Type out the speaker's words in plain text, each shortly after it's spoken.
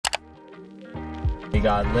We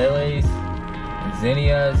got lilies,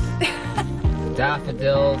 zinnias,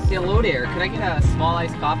 daffodils. Hey, hello there. Could I get a small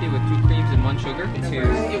iced coffee with 2 creams and 1 sugar?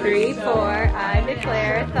 2, 3, 4, I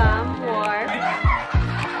declare thumb war.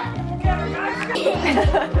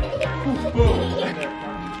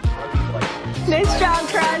 Nice job,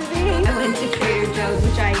 Crosby. I went to Trader Joe's,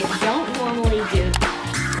 which I don't normally do.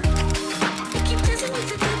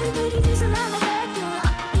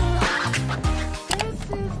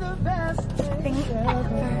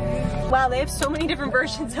 Wow, they have so many different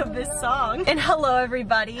versions of this song. And hello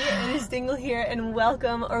everybody, it is Dingle here and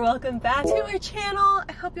welcome back to our channel.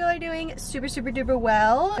 I hope you all are doing super duper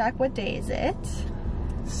well. Jack, what day is it?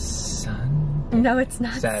 No, it's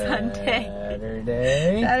not Sunday.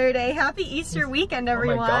 Saturday. Happy Easter weekend,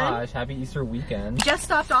 everyone. Oh my gosh, happy Easter weekend. Just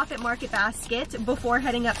stopped off at Market Basket before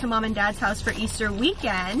heading up to Mom and Dad's house for Easter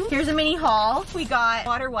weekend. Here's a mini haul. We got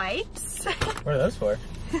water wipes. What are those for?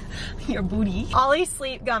 Your booty. Ollie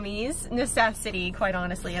Sleep Gummies, necessity, quite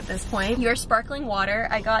honestly, at this point. Your sparkling water,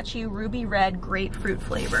 I got you ruby red grapefruit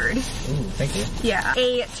flavored. Ooh, thank you. Yeah.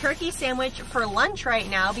 A turkey sandwich for lunch right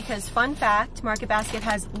now because, fun fact, Market Basket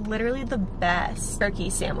has literally the best turkey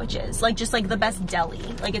sandwiches. Like, just like the best deli.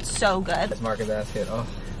 Like, it's so good. It's Market Basket, oh.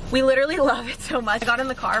 We literally love it so much. I got in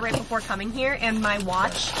the car right before coming here and my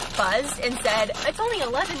watch buzzed and said, it's only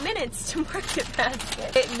 11 minutes to Market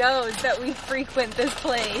Basket. It knows that we frequent this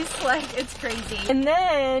place. Like, it's crazy. And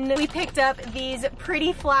then we picked up these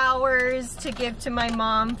pretty flowers to give to my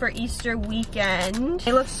mom for Easter weekend.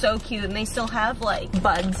 They look so cute and they still have like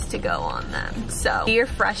buds to go on them. So, your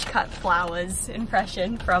fresh cut flowers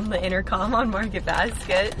impression from the intercom on Market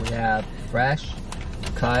Basket. We have fresh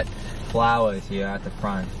cut flowers here at the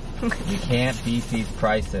front. You can't beat these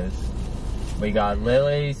prices. We got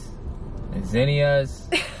lilies, zinnias,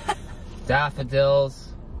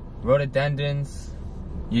 daffodils, rhododendrons.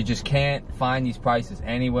 You just can't find these prices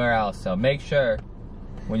anywhere else. So make sure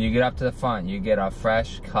when you get up to the front, you get our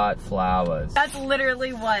fresh cut flowers. That's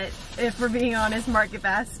literally what, if we're being honest, Market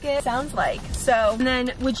Basket sounds like. So, and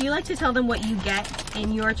then would you like to tell them what you get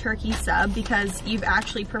in your turkey sub, because you've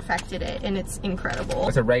actually perfected it and it's incredible.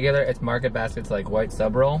 It's a regular, it's Market Basket's like white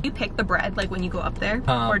sub roll. You pick the bread like when you go up there,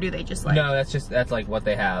 or do they just like? No, that's like what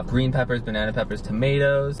they have. Green peppers, banana peppers,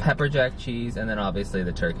 tomatoes, pepper jack cheese, and then obviously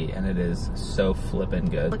the turkey, and it is so flippin'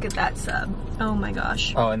 good. Look at that sub. Oh my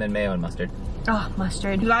gosh. Oh, and then mayo and mustard. Oh,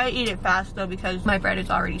 mustard. You gotta eat it fast though because my bread is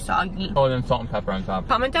already soggy. Oh, and then salt and pepper on top.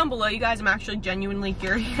 Comment down below, you guys. I'm actually genuinely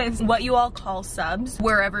curious what you all call subs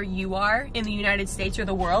wherever you are in the United States or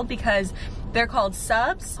the world, because they're called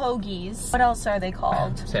subs, hoagies. What else are they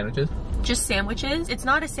called? Sandwiches. Just sandwiches? It's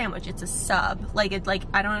not a sandwich, it's a sub. Like,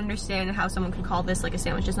 I don't understand how someone could call this like a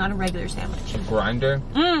sandwich. It's not a regular sandwich. A grinder.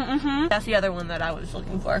 Mm-hmm. That's the other one that I was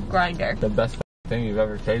looking for. Grinder. The best thing you've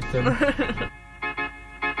ever tasted.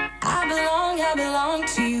 I belong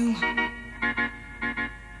to you. I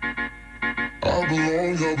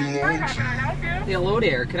belong to you. Hey, hello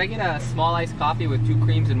there. Could I get a small iced coffee with 2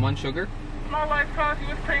 creams and 1 sugar? Small iced coffee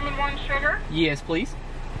with cream and 1 sugar. Yes, please.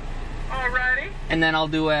 Alrighty. And then I'll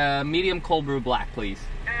do a medium cold brew black, please.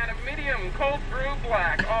 And a medium cold brew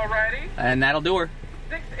black. Alrighty. And that'll do her.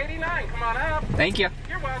 $6.89. Come on up. Thank you.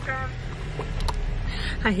 You're welcome.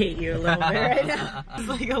 I hate you a little bit right now. It's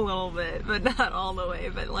like a little bit, but not all the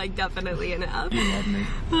way, but like definitely enough. You love me.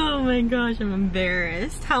 Oh my gosh, I'm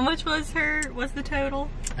embarrassed. How much was the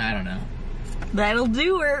total? I don't know. That'll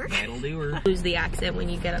do her. That'll do her. Lose the accent when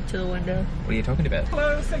you get up to the window. What are you talking about?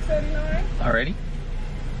 Hello, $6.89. Already?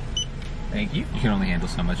 Thank you. You can only handle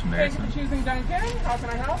so much Thank you embarrassment. for choosing Dunkin'. How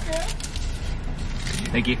can I help you?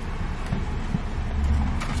 Thank you.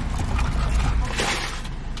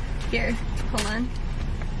 Here, hold on.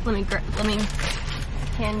 Let me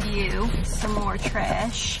hand you some more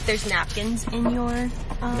trash. There's napkins in your.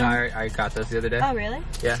 No, I got those the other day. Oh really?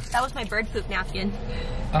 Yeah. That was my bird poop napkin.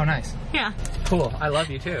 Oh, nice. Yeah. Cool. I love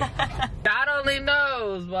you too. God only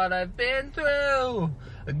knows what I've been through.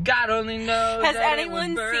 God only knows Has that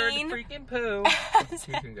anyone it was bird seen- freaking poo.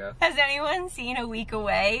 You can go. Has anyone seen A Week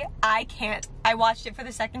Away? I can't. I watched it for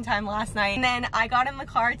the second time last night. And then I got in the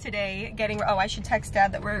car today oh, I should text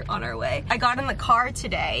Dad that we're on our way. I got in the car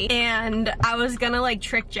today and I was gonna like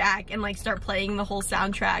trick Jack and like start playing the whole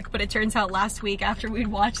soundtrack. But it turns out last week after we'd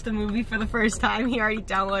watched the movie for the first time, he already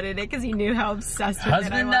downloaded it because he knew how obsessed with it I was.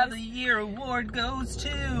 Husband of the Year award goes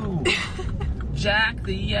to Jack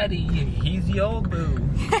the Yeti. He's your boo.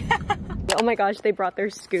 Oh my gosh, they brought their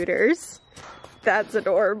scooters. That's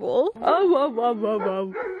adorable. Oh, whoa, whoa, whoa,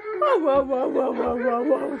 whoa. Oh, whoa, whoa, whoa, whoa, whoa,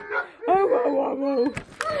 whoa. Oh, whoa, whoa, whoa.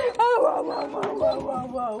 Oh, whoa, whoa, whoa, whoa, whoa,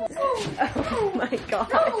 whoa. Oh my god.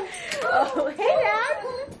 Oh, hey, Dad.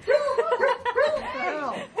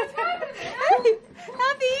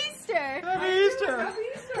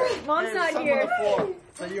 4.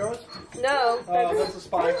 Is that yours? No. Oh, that's a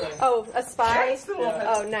spy thing. Oh, a spy?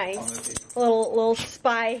 Yeah. Oh, nice. Little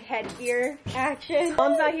spy headgear action.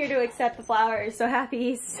 Mom's not here to accept the flowers, so happy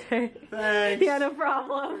Easter. Thanks. Yeah, no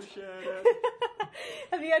problem. Appreciate it.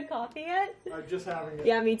 Have you had coffee yet? I'm just having it.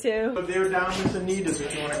 Yeah, me too. But they're down with Anita's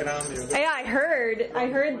if you want to go down there. Yeah, I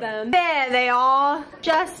heard them. There they are,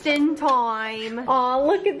 just in time. Aw,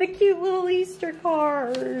 look at the cute little Easter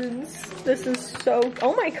cards. This is so,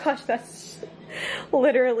 oh my gosh, that's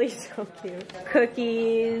literally so cute.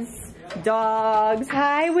 Cookies, dogs.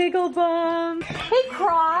 Hi, Wiggle Bum. Hey,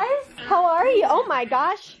 Cross, how are you? Oh my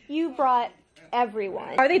gosh, you brought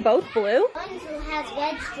everyone. Are they both blue? One has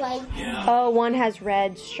red stripes. Oh, one has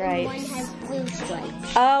red stripes. One has blue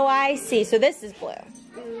stripes. Oh, I see. So this is blue.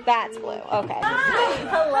 That's blue. Okay. Hi.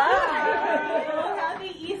 Hello.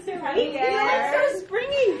 Happy Easter. Happy Easter. You look so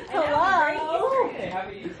springy. Hello.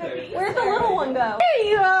 Happy Easter. Where'd the little one go? There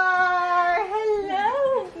you are.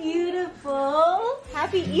 Hello. Beautiful.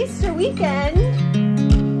 Happy Easter weekend.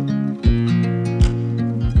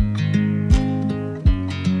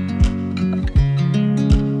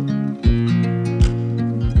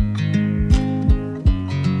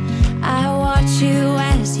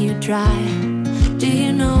 You drive. Do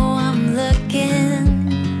you know I'm looking?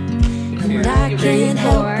 And I can't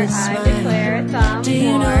help but smile. Do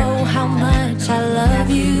you know how much I love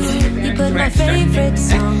you? You put my favorite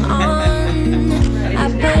song on. I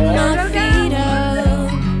put my feet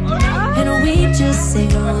up, and we just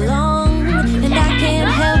sing along. And I can't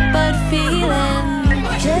help but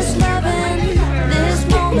feeling, just loving this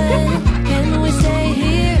moment. Can we stay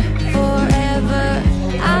here forever?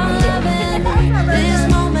 I'm loving this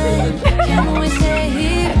moment. Can we stay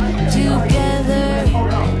here together?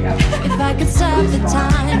 If I could stop the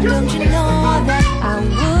time, don't you know that I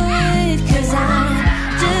would? 'Cause I'm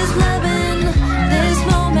just loving this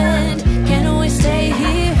moment. Can we stay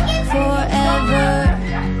here forever?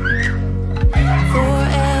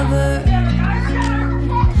 Forever.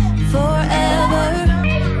 Forever.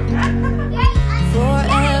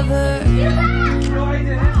 Forever.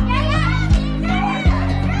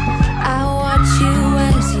 I watch you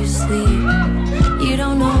as you sleep. You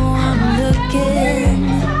don't know I'm looking.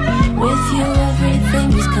 With you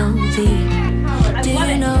everything's complete. Do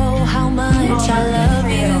you know how much I love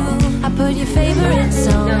you? I put your favorite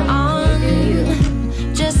song on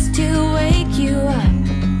just to wake you up.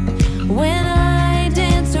 When I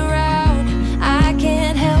dance around, I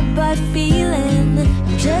can't help but feeling,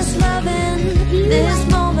 just loving this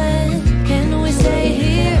moment. Can we stay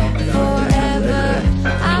here forever?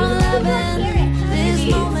 I'm loving this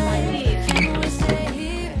moment. Can we stay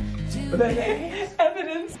here together?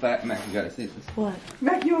 Evidence. But Mac, you gotta see this. What?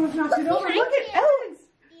 Mac, you almost knocked it over. Look at evidence.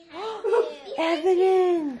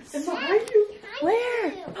 Evidence. It's behind you.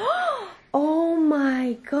 Where? Oh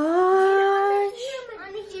my gosh.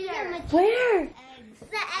 Where?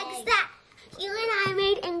 The eggs that you and I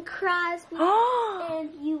made in Crosby and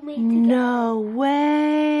you made together. No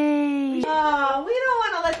way. Oh, we don't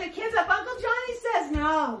want to let the kids up. Uncle Johnny says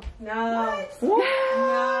no. No. What?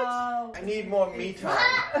 No. I need more me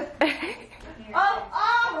time. Oh,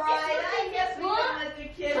 all right. I guess we can let the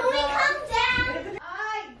kids Can we down. come down?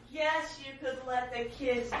 I guess you could let the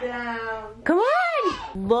kids down. Come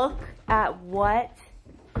on. Look at what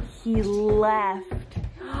he left.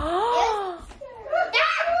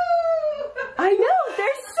 I know,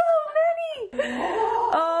 there's so many.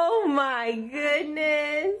 Oh my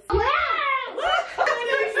goodness. Wow! Look!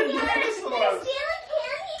 They're stealing candy from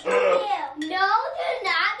you. No, they're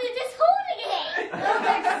not. They're just holding it. No,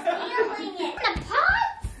 they're stealing it. The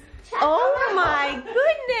pots? Oh my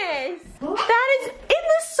goodness. That is in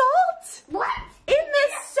the salt. What? In the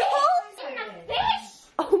salt. In the fish?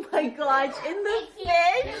 Oh my gosh, in the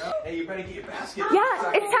fish. Hey, you better get your basket.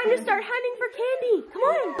 Yeah, it's time to start hunting for candy. Come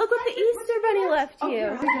on, look what the Easter Bunny left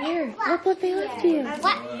you. Here, look what they left you.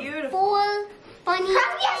 What? Beautiful. Funny.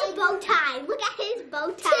 Probably has a bow tie. Look at his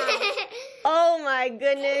bow tie. Oh my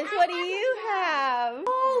goodness, what do you have?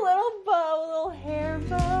 Oh, little bow, little hair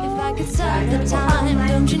bow. If I could stop the time,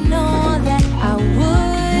 don't you know that I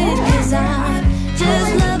would? 'Cause I'm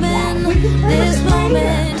just loving this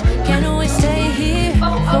moment. Can we stay here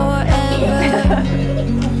forever?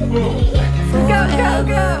 Go, go,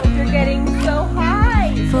 go. You're getting so high.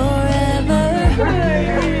 Forever.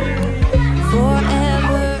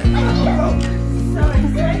 Forever. So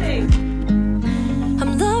exciting.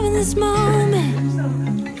 I'm loving this moment.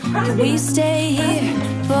 Can we stay here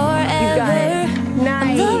forever? I'm loving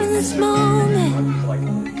Nice. this moment.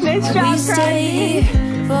 Nice Can job, we stay Crosby.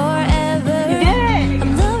 here forever? You did it.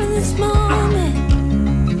 I'm loving this moment.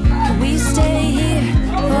 Can we stay here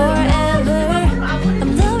forever?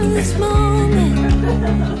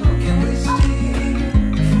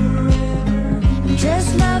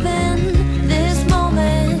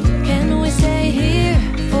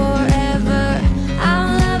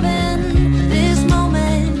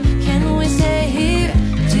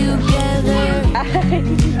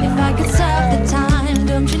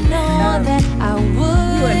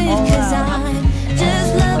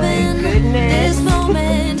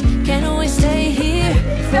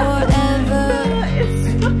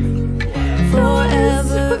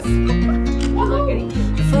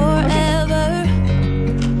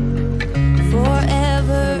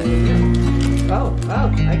 Oh,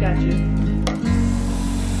 I got you.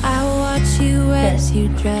 I watch you as you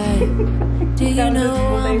drive. Do you know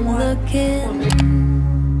I'm looking?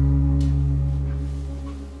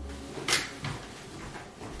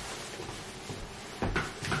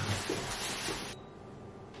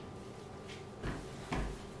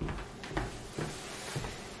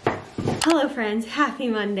 Hello friends, happy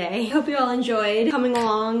Monday. Hope you all enjoyed coming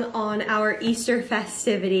along on our Easter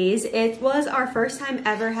festivities. It was our first time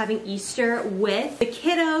ever having Easter with the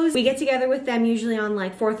kiddos. We get together with them usually on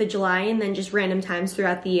like 4th of July and then just random times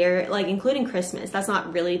throughout the year, like including Christmas. That's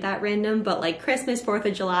not really that random, but like Christmas, 4th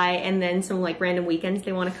of July, and then some like random weekends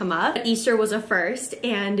they want to come up. Easter was a first,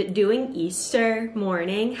 and doing Easter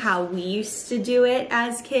morning, how we used to do it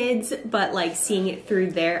as kids, but like seeing it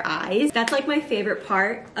through their eyes. That's like my favorite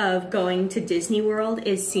part of going to Disney World,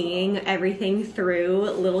 is seeing everything through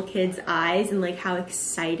little kids' eyes and like how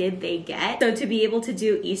excited they get. So to be able to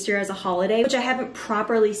do Easter as a holiday, which I haven't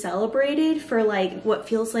properly celebrated for like what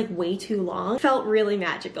feels like way too long, felt really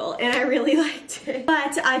magical and I really liked it.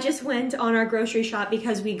 But I just went on our grocery shop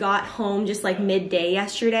because we got home just like midday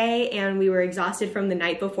yesterday and we were exhausted from the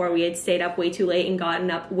night before. We had stayed up way too late and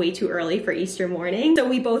gotten up way too early for Easter morning. So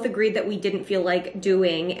we both agreed that we didn't feel like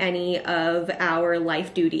doing any of our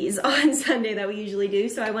life duties on Sunday that we usually do,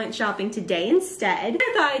 so I went shopping today instead.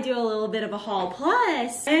 I thought I'd do a little bit of a haul.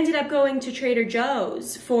 Plus, I ended up going to Trader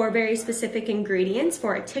Joe's for very specific ingredients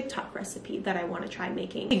for a TikTok recipe that I want to try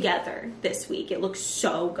making together this week. It looks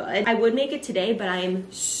so good. I would make it today, but I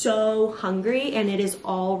am so hungry and it is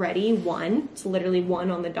already 1. It's literally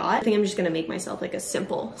 1 on the dot. I think I'm just gonna make myself like a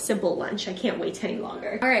simple lunch. I can't wait any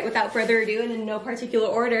longer. All right, without further ado and in no particular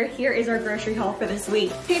order, here is our grocery haul for this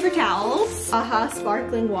week. Paper towels, AHA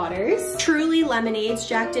sparkling waters, Truly lemonades.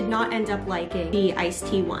 Jack did not end up liking the iced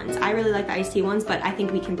tea ones. I really like the iced tea ones, but I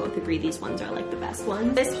think we can both agree these ones are like the best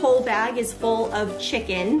ones. This whole bag is full of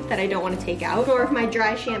chicken that I don't want to take out. More of my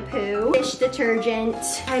dry shampoo, dish detergent.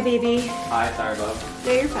 Hi, baby. Hi, sorry, bub.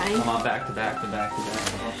 No, you're fine. I'm on back to back to back to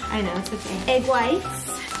back. I know, it's okay. Egg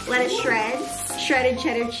whites, lettuce shreds, shredded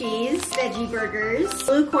cheddar cheese, veggie burgers,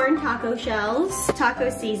 blue corn taco shells, taco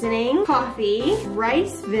seasoning, coffee,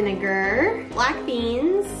 rice vinegar, black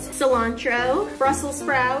beans, cilantro, Brussels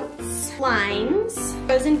sprouts, limes,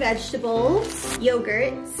 frozen vegetables,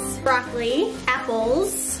 yogurts, broccoli,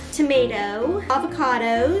 apples, tomato,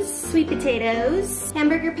 avocados, sweet potatoes,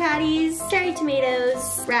 hamburger patties, cherry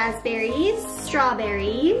tomatoes, raspberries,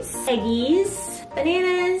 strawberries, eggies,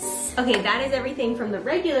 bananas. Okay, that is everything from the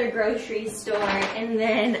regular grocery store, and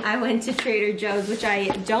then I went to Trader Joe's, which I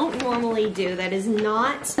don't normally do. That is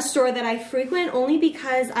not a store that I frequent, only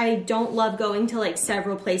because I don't love going to like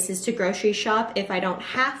several places to grocery shop if I don't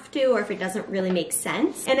have to or if it doesn't really make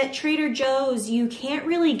sense. And at Trader Joe's, you can't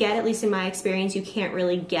really get, at least in my experience, you can't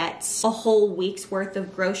really get a whole week's worth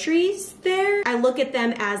of groceries there. I look at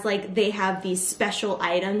them as like they have these special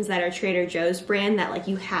items that are Trader Joe's brand that like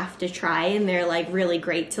you have to try, and they're like really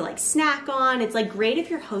great to like snack on. It's like great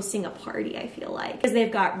if you're hosting a party, I feel like, because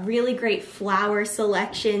they've got really great flour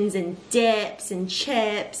selections and dips and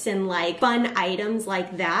chips and like fun items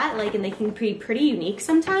like that, like, and they can be pretty unique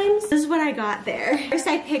sometimes. This is what I got there. First,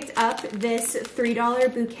 I picked up this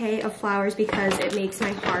 $3 bouquet of flowers because it makes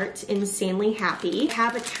my heart insanely happy. I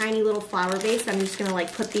have a tiny little flower vase that I'm just gonna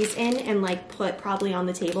like put these in and like put probably on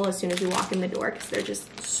the table as soon as we walk in the door because they're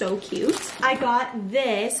just so cute. I got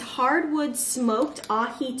this hardwood smoked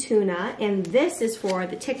ahi tuna, and this is for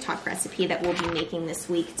the TikTok recipe that we'll be making this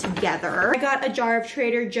week together. I got a jar of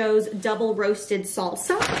Trader Joe's double roasted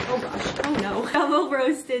salsa. Oh gosh, oh no. Double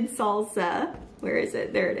roasted salsa. Where is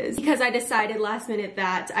it? There it is. Because I decided last minute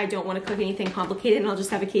that I don't want to cook anything complicated and I'll just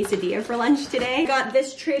have a quesadilla for lunch today. Got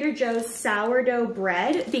this Trader Joe's sourdough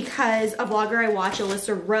bread because a vlogger I watch,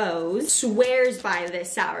 Alyssa Rose, swears by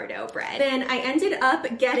this sourdough bread. Then I ended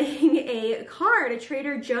up getting a card, a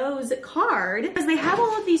Trader Joe's card, because they have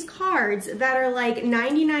all of these cards that are like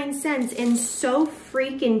 99 cents and so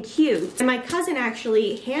freaking cute. And my cousin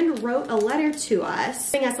actually hand wrote a letter to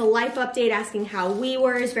us, giving us a life update, asking how we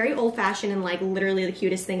were. It's very old fashioned and like literally the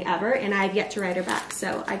cutest thing ever, and I've yet to write her back,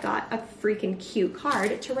 so I got a freaking cute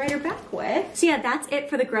card to write her back with. So yeah, that's it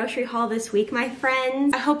for the grocery haul this week, my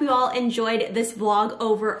friends. I hope you all enjoyed this vlog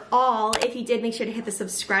overall. If you did, make sure to hit the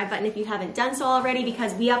subscribe button if you haven't done so already,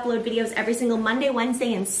 because we upload videos every single Monday,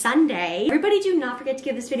 Wednesday, and Sunday. Everybody do not forget to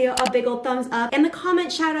give this video a big old thumbs up, and the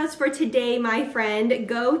comment shout outs for today, my friend,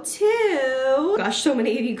 go to, gosh, so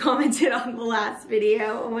many of you commented on the last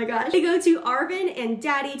video, oh my gosh. They go to Arvin and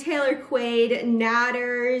Daddy, Taylor Quaid,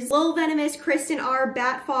 Natters, Lil Venomous, Kristen R,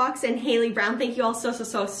 Bat Fox, and Haley Brown. Thank you all so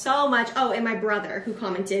much. Oh, and my brother who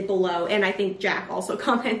commented below, and I think Jack also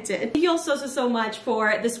commented. Thank you all so much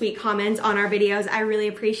for the sweet comments on our videos. I really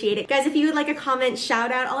appreciate it. Guys, if you would like a comment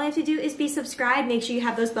shout out, all you have to do is be subscribed. Make sure you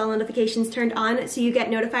have those bell notifications turned on so you get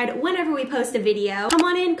notified whenever we post a video. Come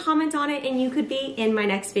on in, comment on it, and you could be in my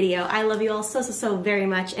next video. I love you all so very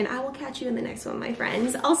much, and I will catch you in the next one, my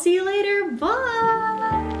friends. I'll see you later.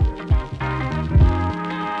 Bye!